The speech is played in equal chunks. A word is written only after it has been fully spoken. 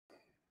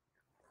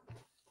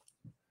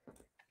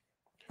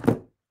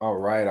All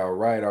right, all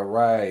right, all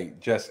right.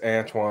 Just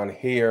Antoine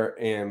here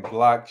in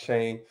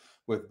blockchain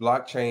with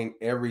blockchain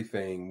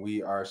everything.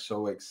 We are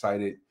so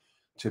excited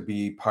to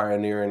be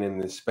pioneering in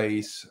this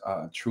space.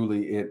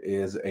 Truly, it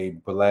is a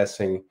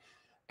blessing.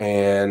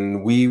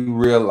 And we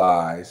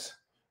realize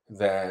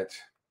that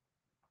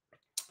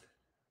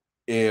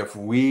if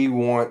we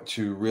want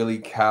to really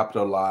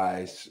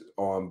capitalize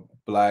on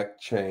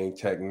blockchain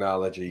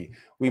technology,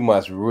 we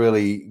must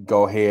really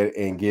go ahead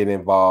and get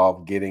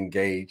involved, get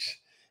engaged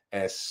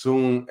as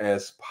soon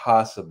as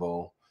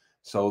possible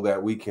so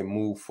that we can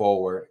move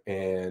forward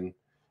and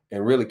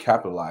really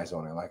capitalize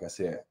on it. Like I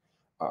said,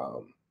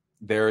 um,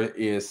 there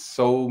is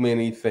so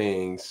many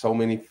things, so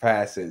many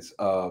facets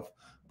of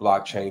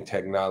blockchain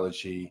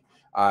technology.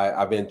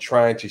 I've been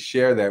trying to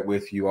share that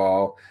with you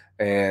all,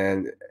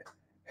 and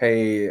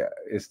hey,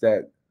 is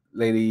that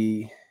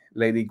Lady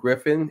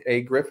Griffin?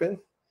 A Griffin?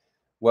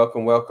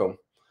 Welcome, welcome.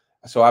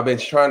 So I've been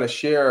trying to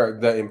share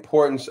the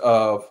importance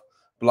of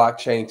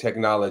blockchain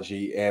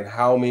technology and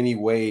how many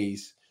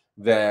ways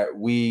that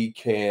we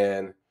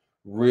can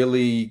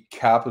really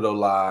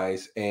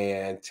capitalize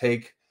and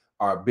take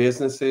our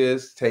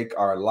businesses, take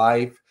our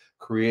life,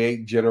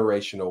 create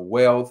generational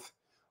wealth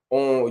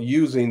on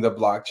using the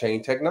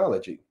blockchain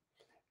technology.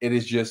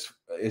 It's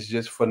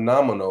just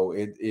phenomenal.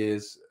 It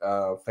is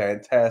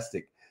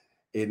fantastic.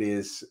 It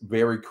is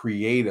very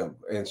creative,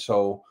 and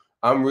so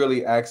I'm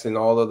really asking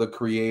all of the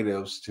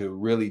creatives to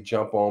really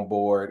jump on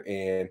board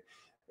and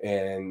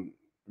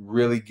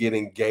really get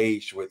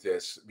engaged with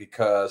this,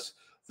 because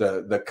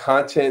the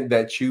content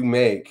that you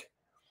make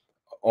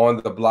on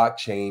the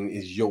blockchain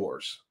is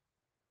yours,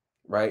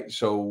 right?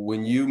 So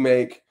when you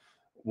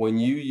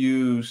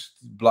use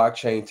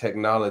blockchain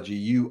technology,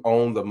 you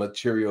own the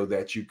material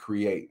that you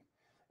create.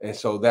 And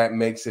so that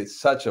makes it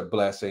such a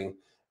blessing,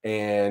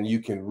 and you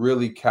can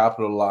really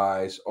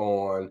capitalize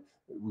on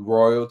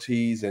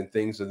royalties and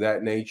things of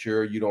that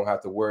nature. You don't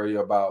have to worry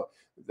about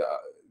the,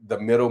 the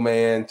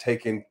middleman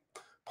taking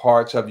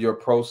parts of your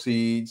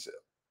proceeds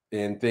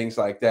and things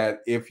like that.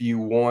 If you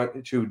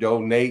want to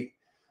donate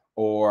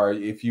or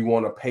if you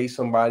want to pay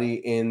somebody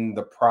in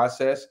the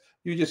process,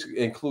 you just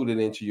include it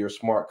into your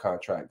smart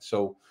contract.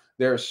 So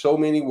there are so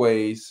many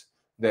ways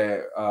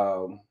that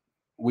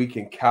we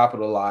can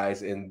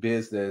capitalize in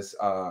business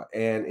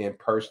and in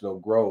personal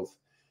growth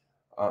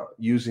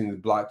using the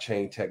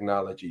blockchain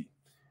technology.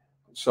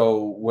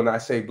 So when I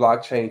say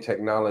blockchain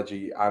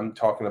technology, I'm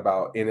talking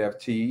about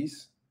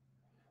NFTs.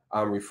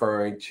 I'm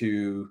referring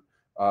to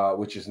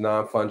which is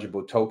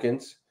non-fungible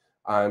tokens.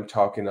 I'm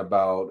talking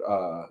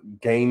about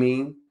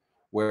gaming,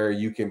 where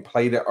you can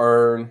play to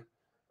earn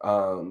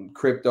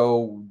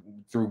crypto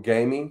through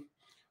gaming.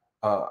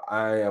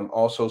 I am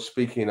also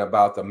speaking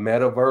about the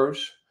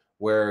metaverse,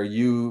 where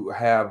you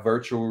have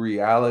virtual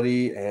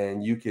reality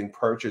and you can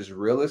purchase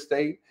real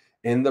estate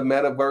in the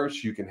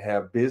metaverse. You can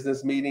have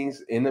business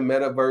meetings in the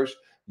metaverse.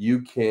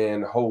 You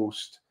can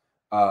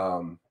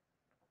um,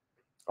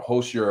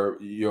 host your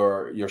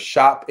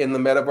shop in the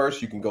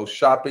metaverse. You can go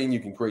shopping. You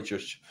can create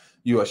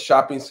you a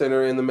shopping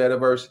center in the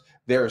metaverse.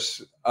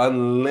 There's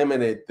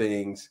unlimited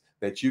things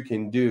that you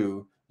can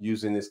do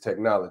using this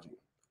technology.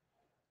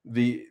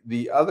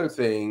 The other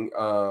thing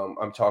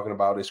I'm talking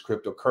about is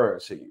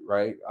cryptocurrency,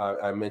 right?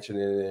 I mentioned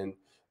it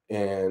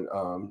in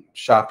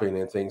shopping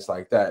and things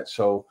like that.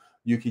 So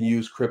you can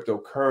use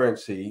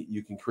cryptocurrency.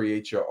 You can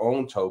create your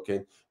own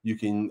token. You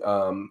can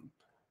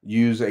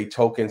use a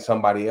token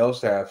somebody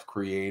else have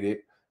created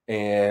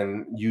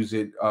and use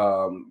it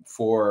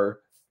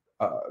for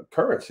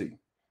currency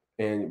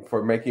and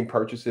for making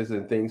purchases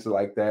and things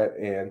like that.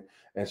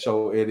 And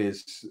so it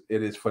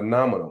is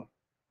phenomenal.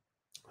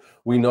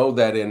 We know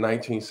that in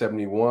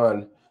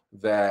 1971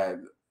 that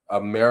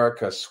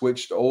America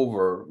switched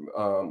over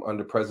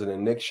under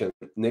President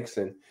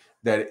Nixon,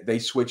 that they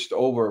switched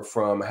over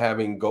from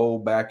having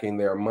gold backing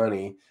their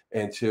money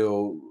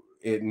until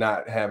it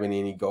not having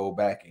any gold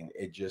backing.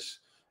 It just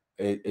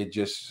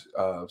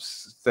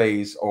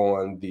stays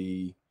on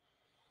the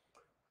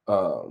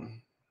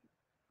um,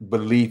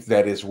 belief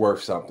that it's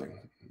worth something,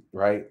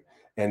 right?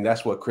 And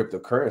that's what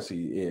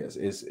cryptocurrency is.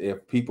 Is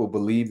if people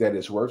believe that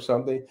it's worth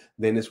something,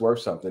 then it's worth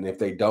something. If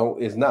they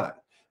don't, it's not.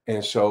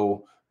 And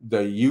so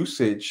the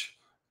usage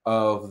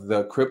of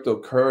the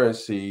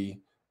cryptocurrency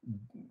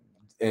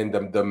and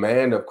the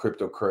demand of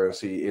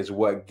cryptocurrency is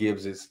what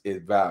gives its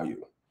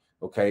value.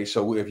 Okay,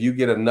 so if you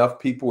get enough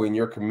people in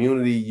your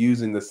community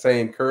using the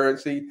same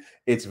currency,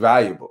 it's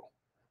valuable,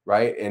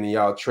 right? And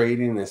y'all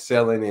trading and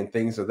selling and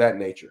things of that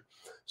nature.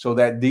 So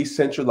that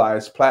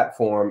decentralized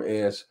platform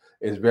is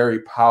very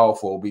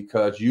powerful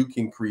because you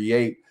can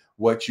create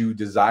what you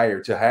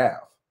desire to have,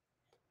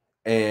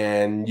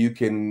 and you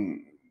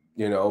can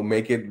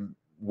make it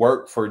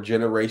work for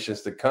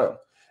generations to come,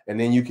 and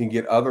then you can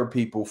get other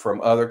people from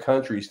other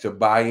countries to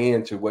buy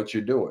into what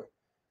you're doing,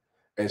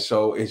 and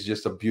so it's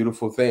just a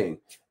beautiful thing.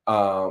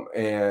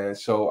 And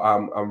so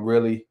I'm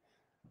really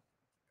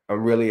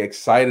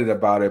excited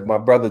about it. My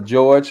brother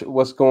George,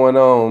 what's going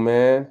on,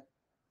 man?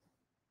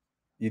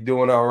 You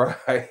doing all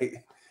right?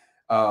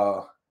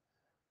 uh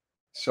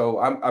So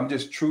I'm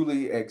just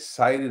truly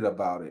excited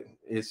about it.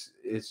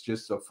 It's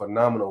just a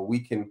phenomenal. We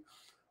can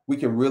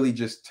really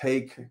just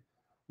take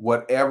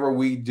whatever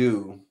we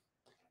do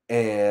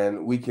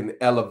and we can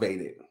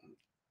elevate it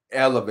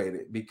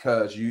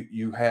because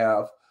you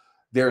have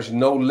there's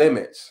no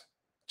limits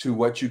to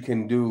what you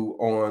can do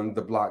on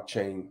the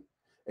blockchain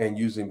and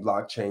using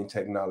blockchain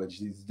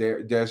technologies.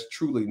 There's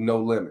truly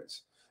no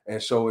limits.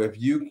 And so if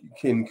you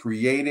can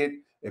create it,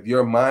 if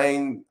your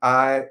mind's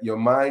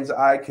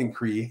eye can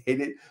create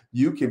it,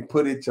 you can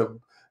put it to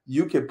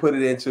you can put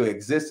it into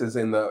existence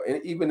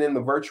even in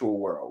the virtual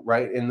world,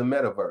 right? In the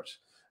metaverse.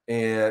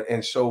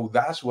 And so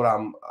that's what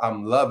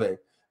I'm loving.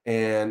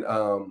 And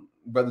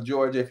Brother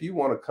George, if you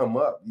want to come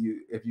up,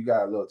 if you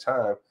got a little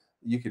time,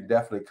 you can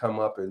definitely come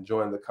up and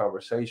join the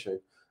conversation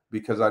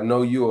because I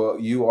know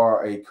you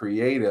are a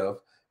creative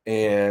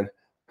and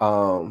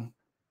um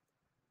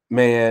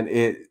man,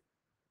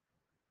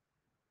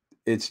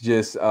 it's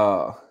just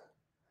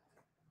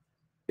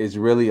it's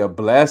really a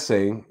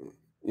blessing,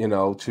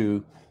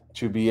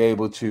 to be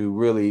able to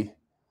really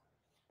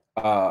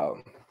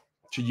um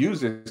to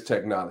use this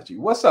technology.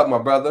 What's up, my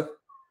brother?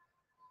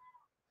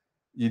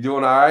 You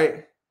doing all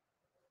right?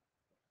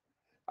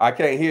 I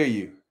can't hear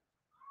you.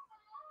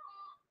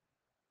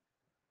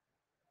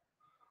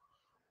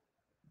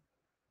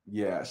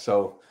 Yeah,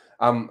 so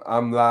I'm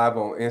live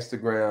on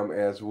Instagram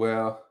as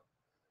well.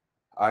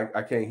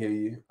 I can't hear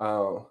you.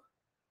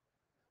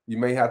 You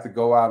may have to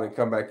go out and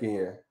come back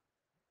in.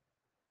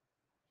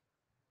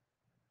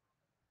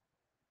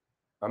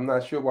 I'm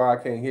not sure why I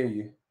can't hear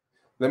you.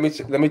 Let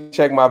me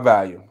check my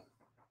volume.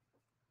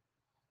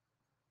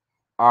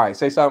 All right,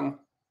 say something.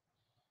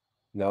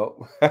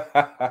 No.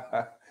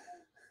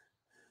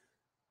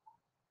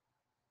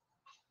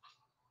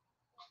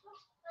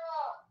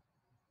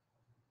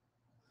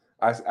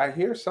 I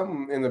hear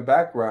something in the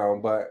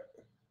background, but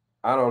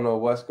I don't know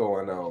what's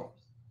going on.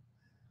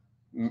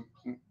 Mm,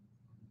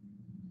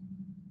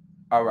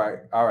 all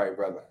right,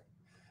 brother.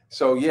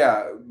 So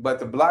yeah, but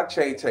the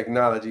blockchain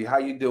technology, how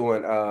you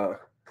doing? Um,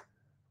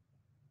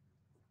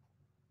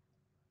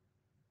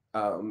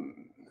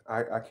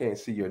 I can't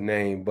see your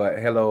name, but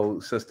hello,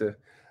 sister.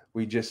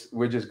 We're just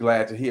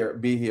glad to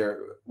be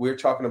here. We're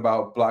talking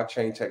about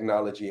blockchain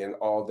technology and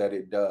all that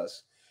it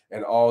does,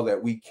 and all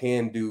that we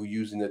can do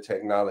using the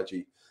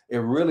technology. It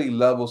really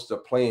levels the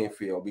playing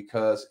field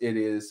because it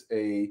is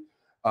a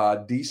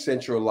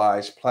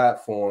decentralized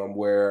platform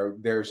where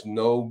there's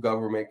no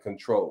government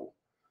control.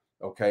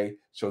 Okay,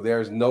 so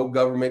there's no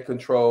government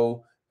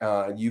control.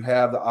 You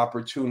have the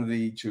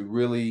opportunity to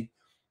really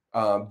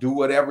do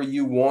whatever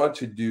you want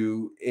to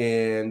do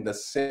in the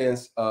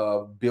sense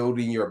of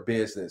building your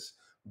business,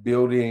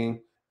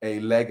 building a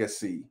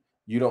legacy.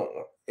 You don't.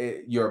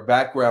 Your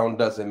background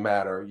doesn't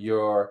matter.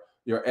 Your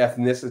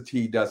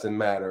ethnicity doesn't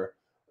matter.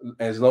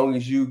 As long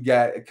as you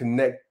got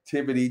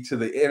connectivity to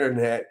the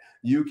internet,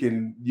 you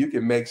can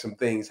make some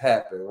things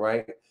happen,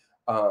 right?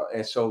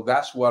 And so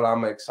that's what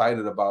I'm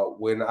excited about.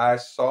 When I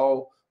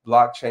saw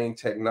blockchain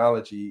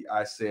technology,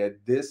 I said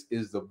this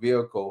is the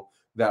vehicle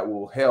that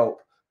will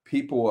help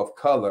people of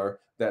color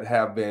that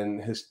have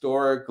been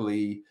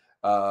historically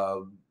uh,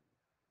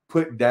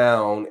 put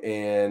down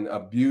and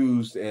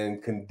abused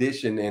and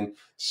conditioned in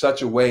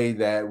such a way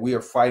that we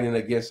are fighting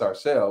against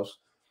ourselves.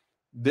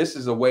 This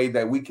is a way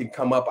that we can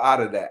come up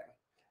out of that.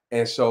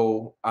 And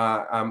so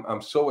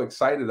I'm so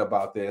excited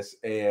about this.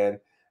 And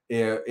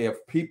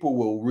if people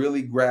will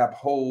really grab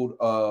hold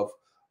of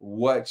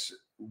what's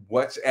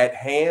what's at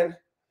hand,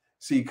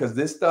 see, because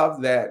this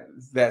stuff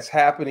that's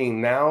happening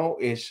now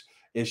is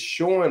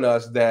showing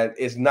us that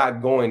it's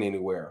not going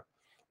anywhere.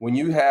 When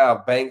you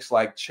have banks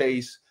like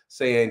Chase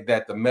saying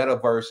that the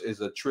metaverse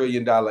is $1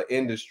 trillion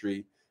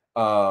industry,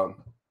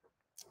 um,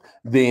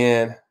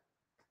 then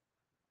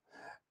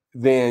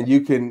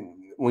you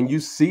can when you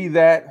see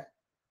that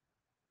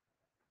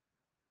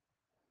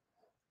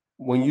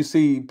when you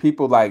see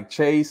people like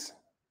Chase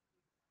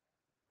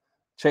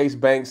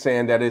Bank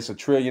saying that it's $1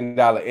 trillion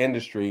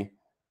industry,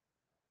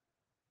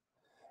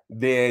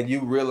 then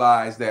you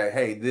realize that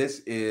hey, this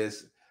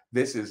is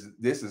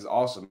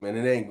awesome and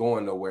it ain't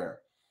going nowhere,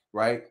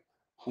 right?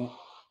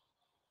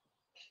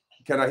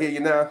 Can I hear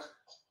you now?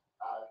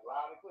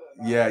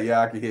 Yeah,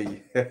 yeah, I can hear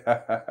you.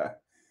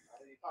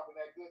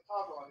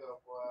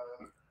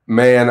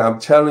 Man, I'm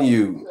telling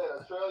you.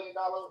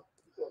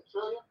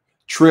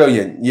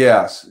 Trillion,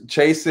 yes.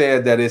 Chase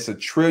said that it's $1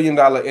 trillion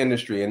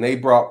industry, and they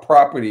brought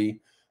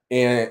property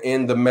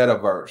in the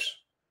metaverse,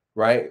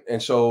 right?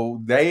 And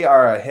so they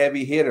are a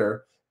heavy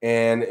hitter.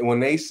 And when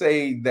they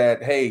say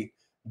that, hey,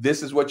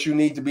 this is what you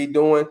need to be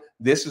doing,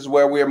 this is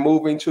where we're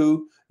moving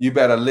to, you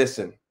better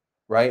listen,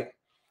 right?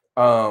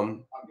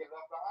 Um,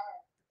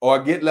 or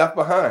get left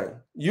behind.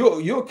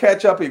 You'll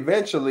catch up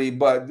eventually,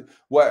 but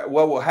what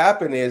will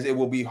happen is it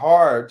will be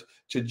hard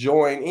to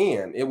join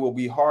in. It will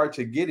be hard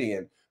to get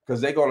in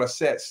because they're going to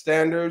set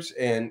standards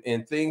and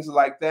things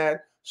like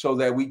that so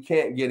that we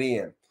can't get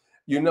in.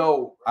 You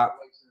know,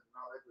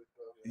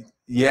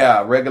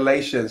 yeah,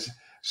 regulations.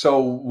 So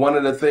one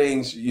of the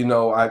things,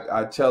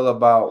 I tell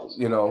about,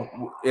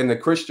 in the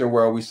Christian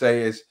world, we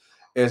say is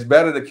it's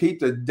better to keep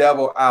the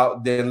devil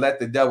out than let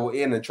the devil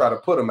in and try to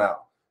put him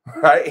out,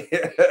 right?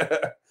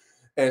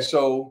 And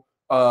so,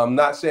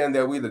 not saying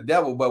that we're the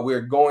devil, but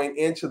we're going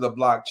into the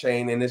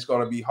blockchain, and it's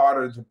going to be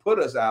harder to put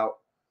us out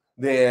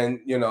than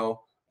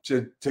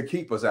to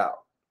keep us out.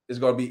 It's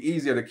going to be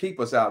easier to keep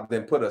us out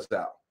than put us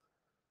out.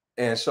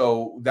 And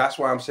so that's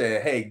why I'm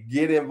saying, hey,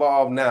 get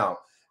involved now.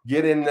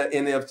 Get in the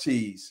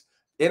NFTs.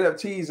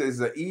 NFTs is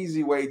an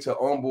easy way to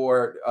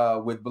onboard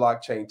with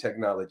blockchain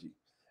technology.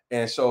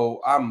 And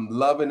so I'm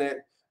loving it.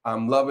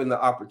 I'm loving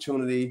the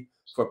opportunity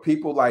for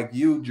people like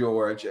you,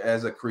 George,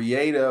 as a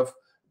creative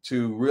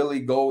to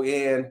really go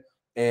in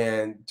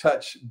and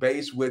touch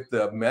base with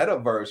the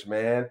metaverse,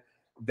 man.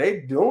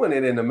 They doing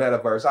it in the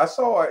metaverse. I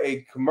saw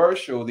a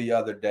commercial the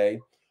other day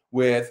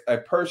with a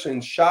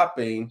person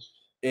shopping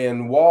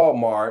in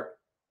Walmart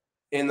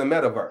in the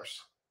metaverse.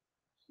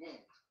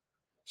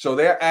 So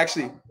they're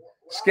actually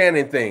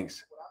scanning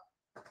things.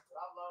 What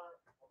I learned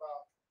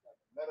about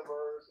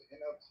metaverse,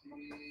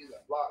 NFTs,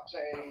 and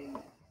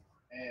blockchain,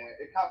 and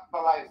it kind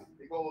of like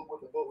it goes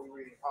with the book we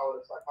read, Power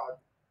of the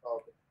Psychology,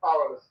 the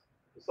Power of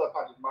the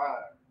Subconscious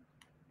Mind.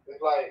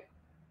 It's like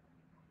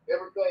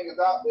everything is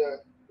out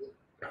there.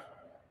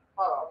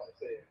 How do I want to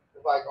say it?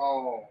 It's like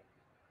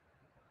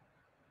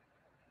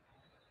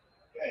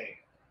dang,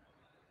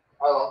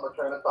 I lost my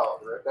train of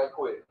thought right that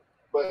quick.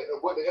 But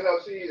with the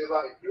NFC is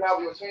like you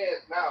have your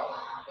chance now,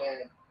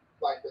 and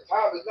like the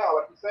time is now,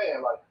 like you're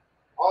saying, like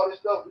all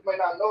this stuff you may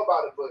not know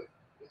about it, but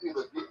it's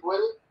either get with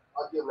it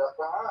or get left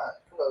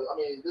behind. Because I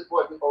mean, this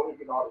boy gets older,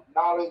 getting all this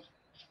knowledge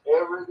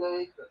every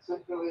day,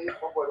 consistently.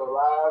 My boy go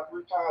live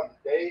 3 times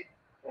a day,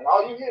 and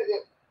all you hear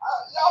is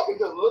y'all can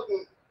just look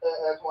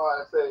at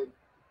one and say,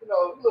 you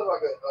look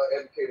like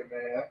an educated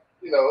man.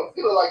 He look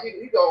like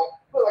he don't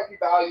look like he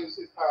values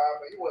his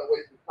time, and he wouldn't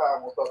waste his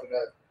time on something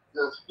that's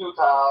just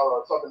futile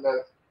or something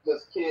that's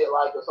just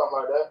kid-like or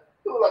something like that.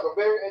 He look like a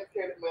very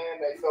educated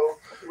man that he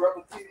talks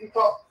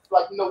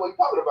like what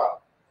he's talking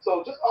about.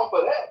 So just off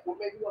of that,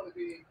 what makes you want to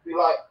be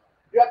like,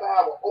 you have to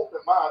have an open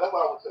mind. That's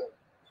what I would say.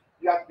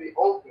 You have to be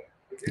open.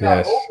 If you're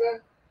not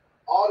open,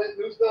 all this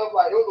new stuff,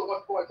 like it was at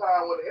one point in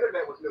time when the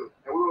internet was new,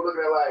 and we were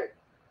looking at like,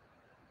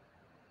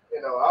 I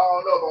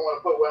don't know if I want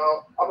to put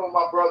I know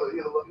my brother,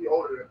 he's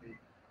older than me,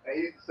 and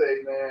he used to say,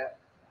 man,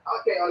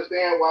 I can't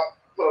understand why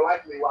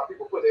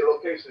people put their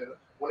location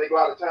when they go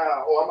out of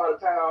town. Oh, I'm out of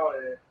town,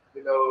 and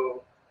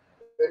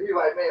and he's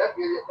like, man, that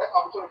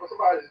opportunity for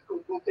somebody to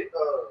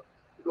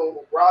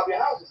go rob your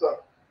house or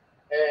something.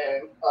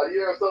 And a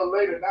year or so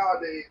later,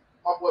 nowadays,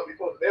 my boy be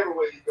posting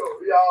everywhere you go.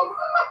 Y'all,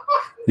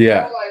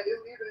 yeah. Like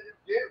it's either you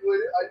get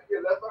with it or you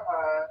get left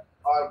behind,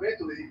 or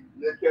eventually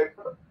you catch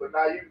up. But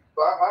now you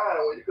behind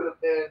when you could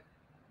have been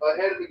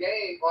ahead of the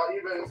game, or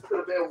even could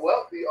have been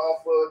wealthy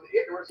off of the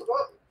ignorance of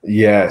others.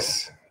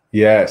 Yes.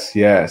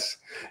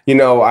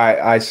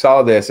 I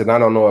saw this, and I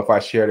don't know if I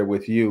shared it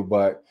with you,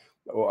 but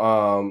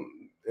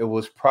it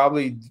was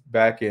probably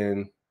back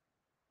in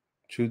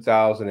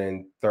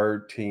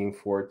 2013,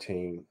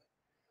 14.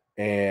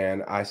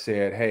 And I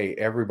said, hey,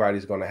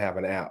 everybody's going to have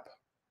an app,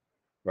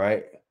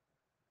 right?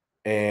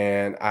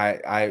 And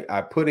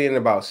I put in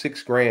about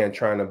 $6,000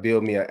 trying to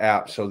build me an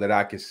app so that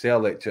I could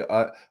sell it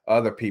to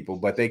other people,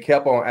 but they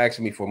kept on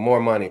asking me for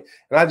more money,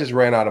 and I just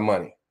ran out of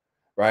money,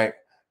 right?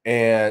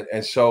 And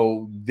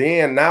so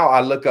then now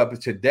I look up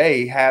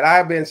today, had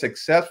I been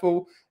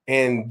successful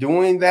in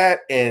doing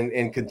that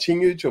and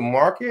continue to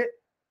market,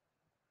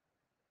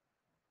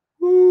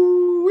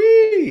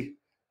 woo-wee,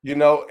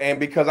 and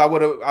because I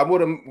would have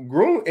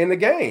grown in the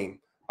game.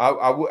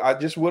 It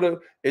just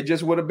would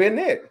have been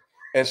it.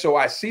 And so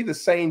I see the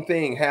same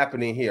thing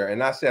happening here.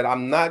 And I said,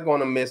 I'm not going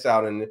to miss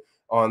out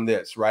on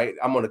this, right?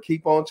 I'm going to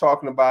keep on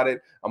talking about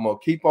it. I'm going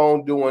to keep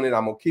on doing it.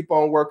 I'm going to keep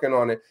on working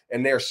on it.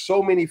 And there's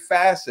so many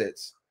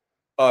facets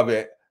of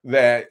it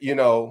that,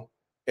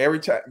 every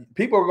time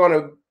people are going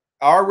to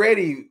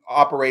already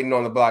operating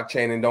on the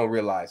blockchain and don't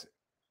realize it,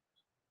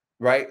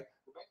 right?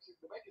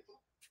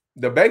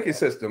 The banking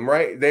system,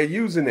 right? They're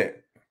using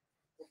it,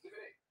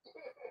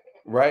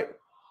 right?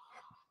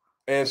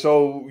 And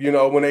so,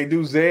 when they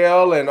do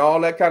Zelle and all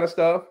that kind of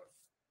stuff. MoneyGram.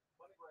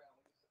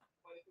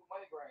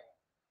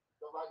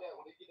 Stuff like that.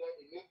 When they get that,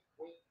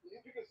 if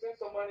you can send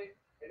some money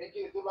and they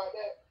get it just like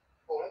that,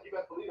 you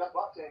best believe that's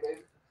blockchain,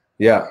 baby.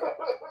 Yeah.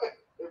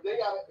 if you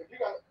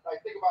got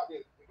like, think about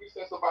this. If you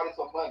send somebody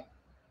some money,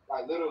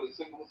 like literally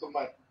send them some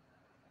money,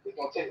 it's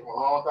going to take them a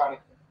long time.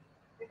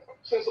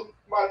 Send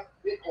somebody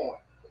Bitcoin.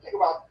 Think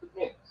about the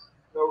minutes.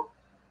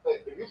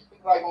 If you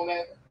like on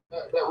that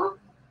like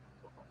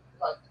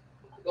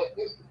that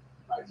distance,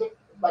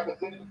 like a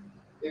city,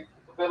 it's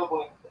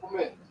available in a couple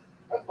minutes.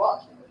 That's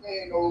blockchain. It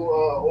ain't no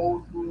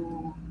old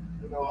school.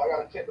 I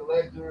gotta check the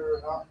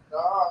ledger.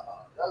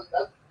 That's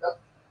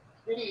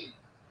speed.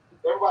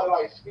 Everybody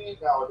likes speed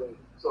nowadays.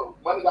 So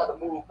money got to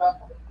move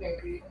fast. It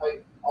can't be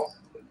like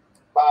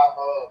by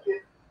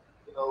hit.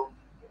 People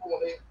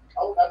when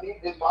I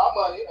need it's my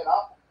money and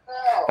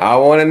I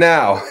want it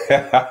now.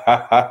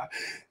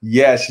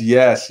 Yes,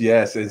 yes,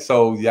 yes. And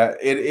so yeah,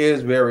 it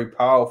is very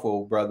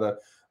powerful, brother.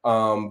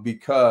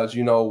 Because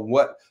you know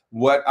what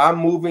I'm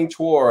moving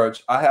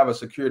towards, I have a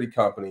security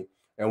company,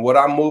 and what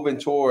I'm moving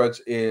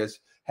towards is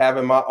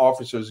having my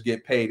officers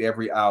get paid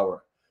every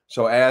hour.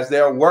 So as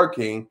they're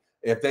working,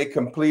 if they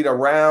complete a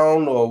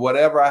round or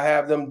whatever I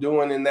have them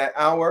doing in that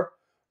hour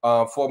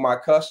for my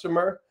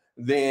customer,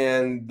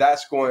 then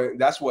that's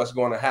what's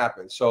going to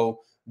happen. So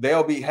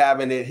they'll be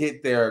having it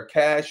hit their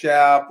Cash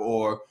App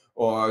or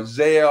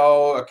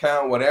Zelle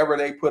account, whatever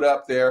they put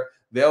up there.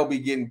 They'll be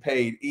getting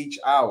paid each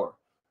hour,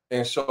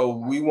 and so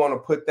we want to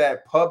put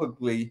that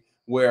publicly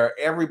where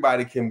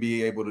everybody can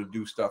be able to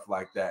do stuff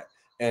like that.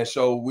 And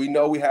so we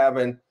know we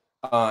having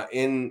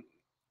in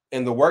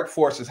the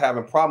workforce is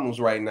having problems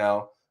right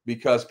now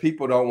because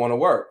people don't want to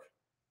work.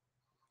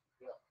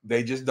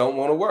 They just don't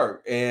want to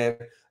work, and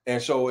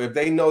so if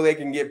they know they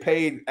can get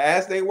paid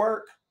as they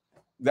work,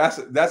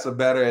 that's a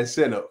better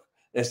incentive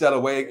instead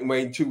of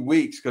waiting 2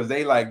 weeks because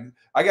they like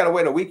I gotta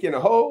wait a week in a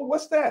hole.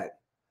 What's that?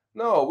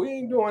 No, we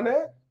ain't doing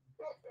that.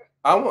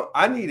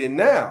 I need it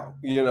now,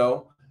 you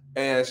know.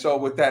 And so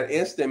with that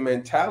instant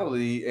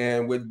mentality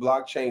and with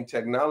blockchain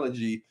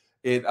technology,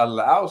 it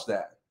allows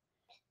that.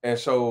 And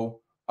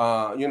so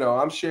you know,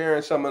 I'm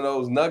sharing some of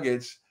those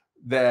nuggets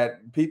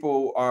that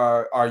people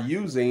are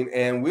using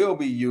and will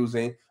be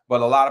using, but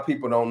a lot of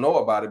people don't know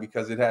about it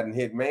because it hadn't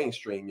hit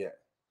mainstream yet.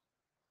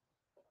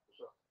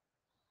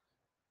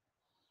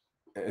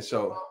 And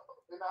so about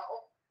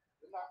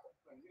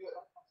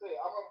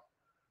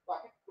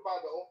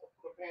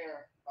the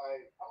parent,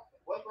 like,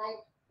 what's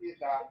wrong? He's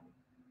not.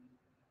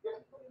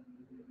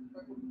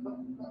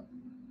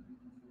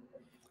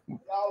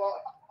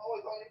 Y'all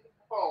always on the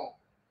phone.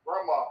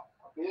 Grandma,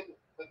 my business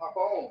is my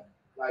phone.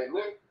 Like,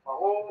 my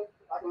whole,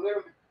 I can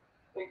literally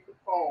take the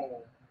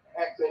phone,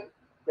 access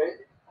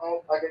basic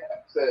phone, I can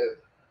access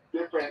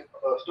different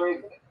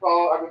straight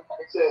phone, I can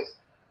access.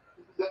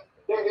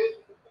 There is,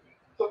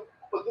 so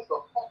just a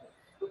phone.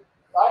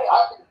 I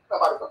think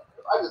about it.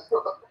 I just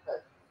feel like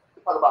that.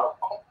 Talk about a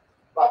phone,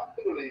 like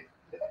literally,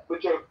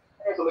 but your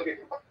parents are looking.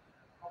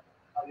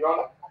 You're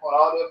on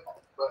all this,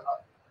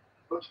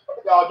 but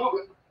y'all do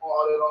this on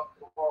all that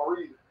for a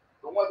reason.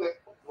 The ones that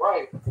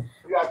right,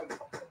 you have to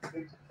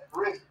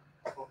risk.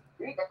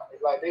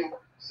 Like they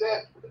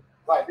said,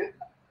 like this.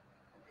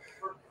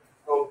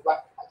 So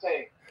like I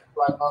say,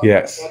 like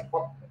yes,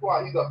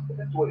 why he's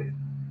obsessed with it.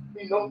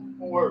 He knows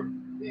the word.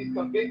 He's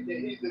convicted.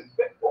 He's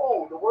expect.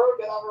 Oh, the word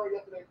that I heard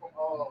yesterday from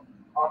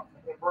our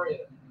friend.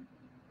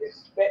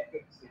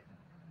 Expectancy.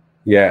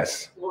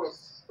 Yes. You're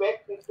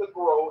expecting to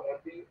grow and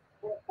be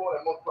fruitful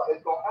and multiply. It's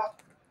gonna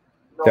happen.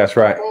 You know, that's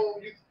right.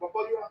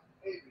 Before you have a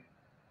baby,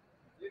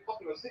 you can't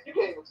even see. You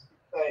can't even see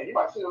things. You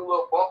might see a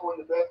little bumper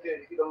in the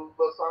basket. You get a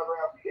little sign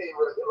around. You can't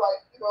really. They're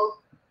like, you know,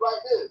 like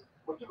this.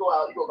 But you go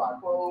out, you go buy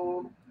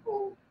clothes.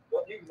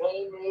 You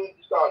name it.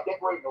 You start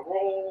decorating the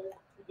room.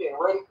 You getting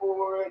ready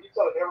for it. You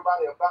telling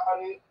everybody about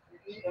it. You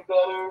eating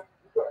better.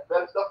 You got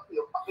better stuff for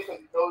your body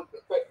because you know it's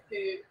affect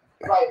kids.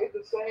 Like, it's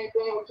the same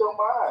thing with your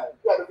mind.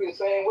 You got to be the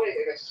same way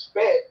and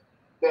expect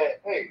that,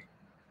 hey,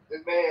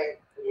 this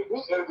man, if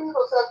he's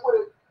obsessed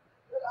with it,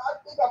 I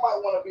think I might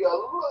want to be like,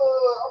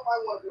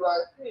 what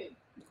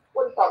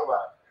are you talking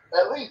about?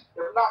 At least,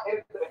 if not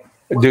anything,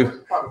 what are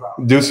you talking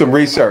about? Do some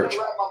research.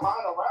 Wrap my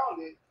mind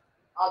around it,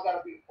 I got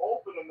to be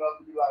open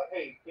enough to be like,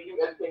 hey, can you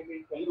educate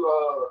me? Can you,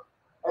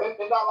 and it's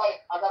not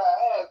like I got to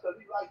ask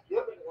because he's like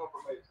giving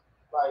information.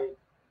 Like,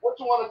 what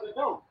you want us to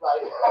do?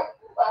 Like,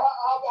 how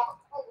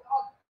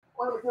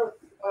want to do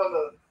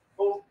the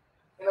full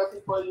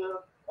NFT for you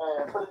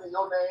and put it in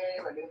your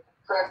name and then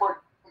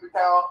transfer to the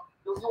account.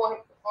 You want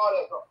him to do all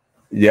that stuff?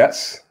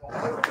 Yes.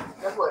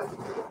 That's what you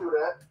can do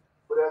that,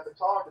 but as a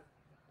target.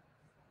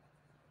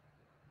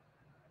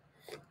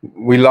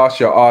 We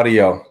lost your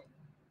audio.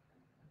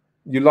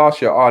 You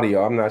lost your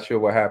audio. I'm not sure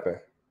what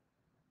happened.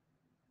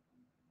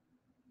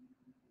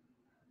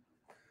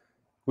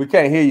 We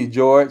can't hear you,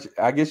 George.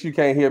 I guess you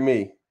can't hear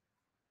me.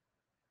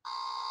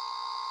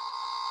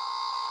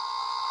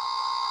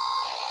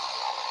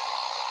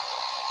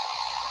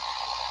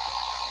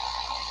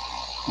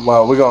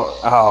 Well, we're going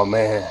to, oh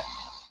man.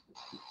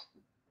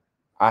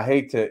 I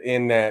hate to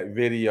end that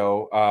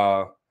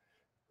video.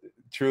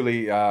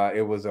 Truly,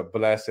 it was a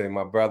blessing.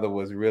 My brother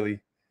was really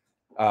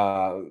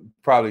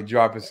probably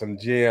dropping some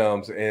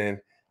gems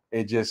and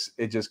it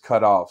just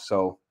cut off.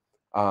 So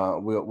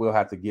we'll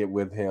have to get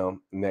with him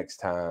next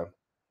time.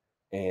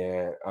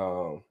 And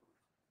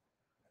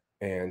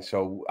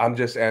so I'm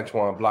just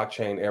Antoine,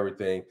 blockchain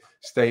everything.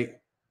 Stay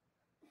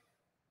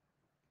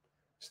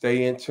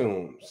in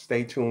tune,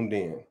 stay tuned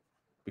in,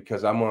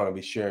 because I'm going to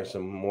be sharing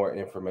some more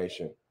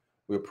information.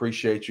 We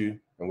appreciate you,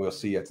 and we'll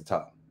see you at the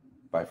top.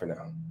 Bye for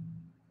now.